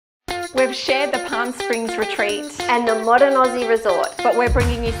We've shared the Palm Springs retreat and the Modern Aussie Resort, but we're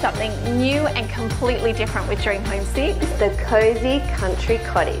bringing you something new and completely different with Dream Home 6. the Cosy Country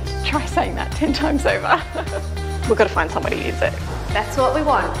Cottage. Try saying that 10 times over. We've got to find somebody to use it. That's what we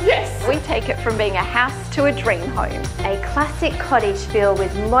want. Yes! We take it from being a house to a dream home. A classic cottage feel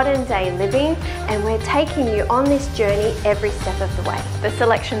with modern day living, and we're taking you on this journey every step of the way. The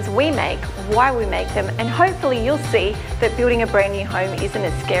selections we make, why we make them, and hopefully you'll see that building a brand new home isn't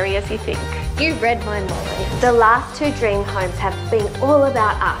as scary as you think. You read my mind. The last two dream homes have been all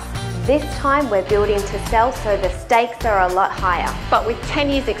about us. This time we're building to sell, so the stakes are a lot higher. But with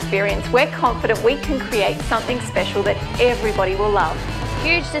 10 years experience, we're confident we can create something special that everybody will love.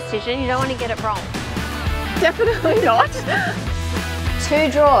 Huge decision, you don't want to get it wrong. Definitely not.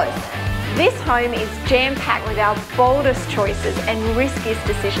 2 drawers. This home is jam-packed with our boldest choices and riskiest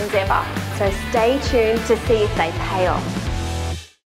decisions ever. So stay tuned to see if they pay off.